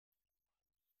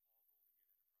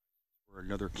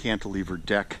Another cantilevered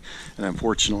deck, and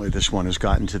unfortunately this one has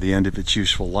gotten to the end of its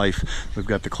useful life. We've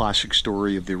got the classic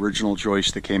story of the original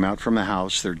joists that came out from the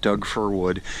house. They're Doug fir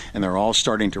wood and they're all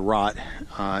starting to rot.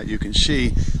 You can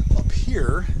see up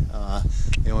here,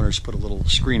 the owners put a little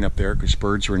screen up there because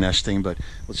birds were nesting, but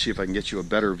let's see if I can get you a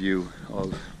better view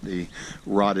of the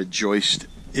rotted joist.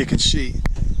 You can see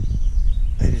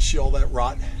all that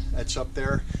rot that's up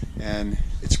there, and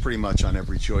it's pretty much on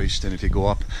every joist, and if you go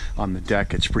up on the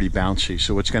deck it's pretty bouncy.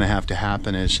 So what's going to have to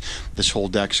happen is this whole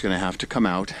deck's going to have to come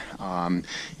out,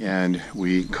 and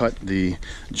we cut the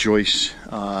joists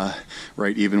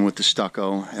right even with the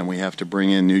stucco, and we have to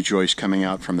bring in new joists coming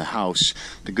out from the house.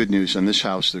 The good news on this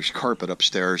house, there's carpet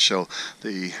upstairs, so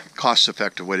the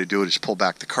cost-effective way to do it is pull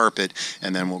back the carpet,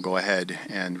 and then we'll go ahead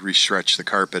and re-stretch the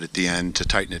carpet at the end to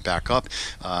tighten it back up.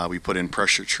 We put in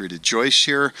pressure-treated joists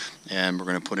here, and we're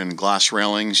going to put in glass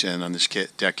railings, and on this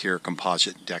deck here,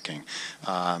 composite decking.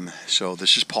 So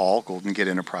this is Paul, Golden Gate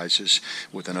Enterprises,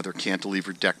 with another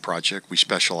cantilever deck project. We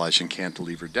specialize in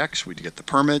cantilever decks. We get the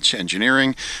permits,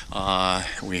 engineering,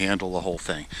 we handle the whole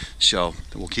thing. So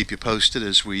we'll keep you posted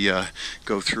as we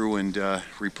go through and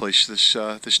replace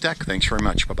this deck. Thanks very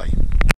much. Bye-bye.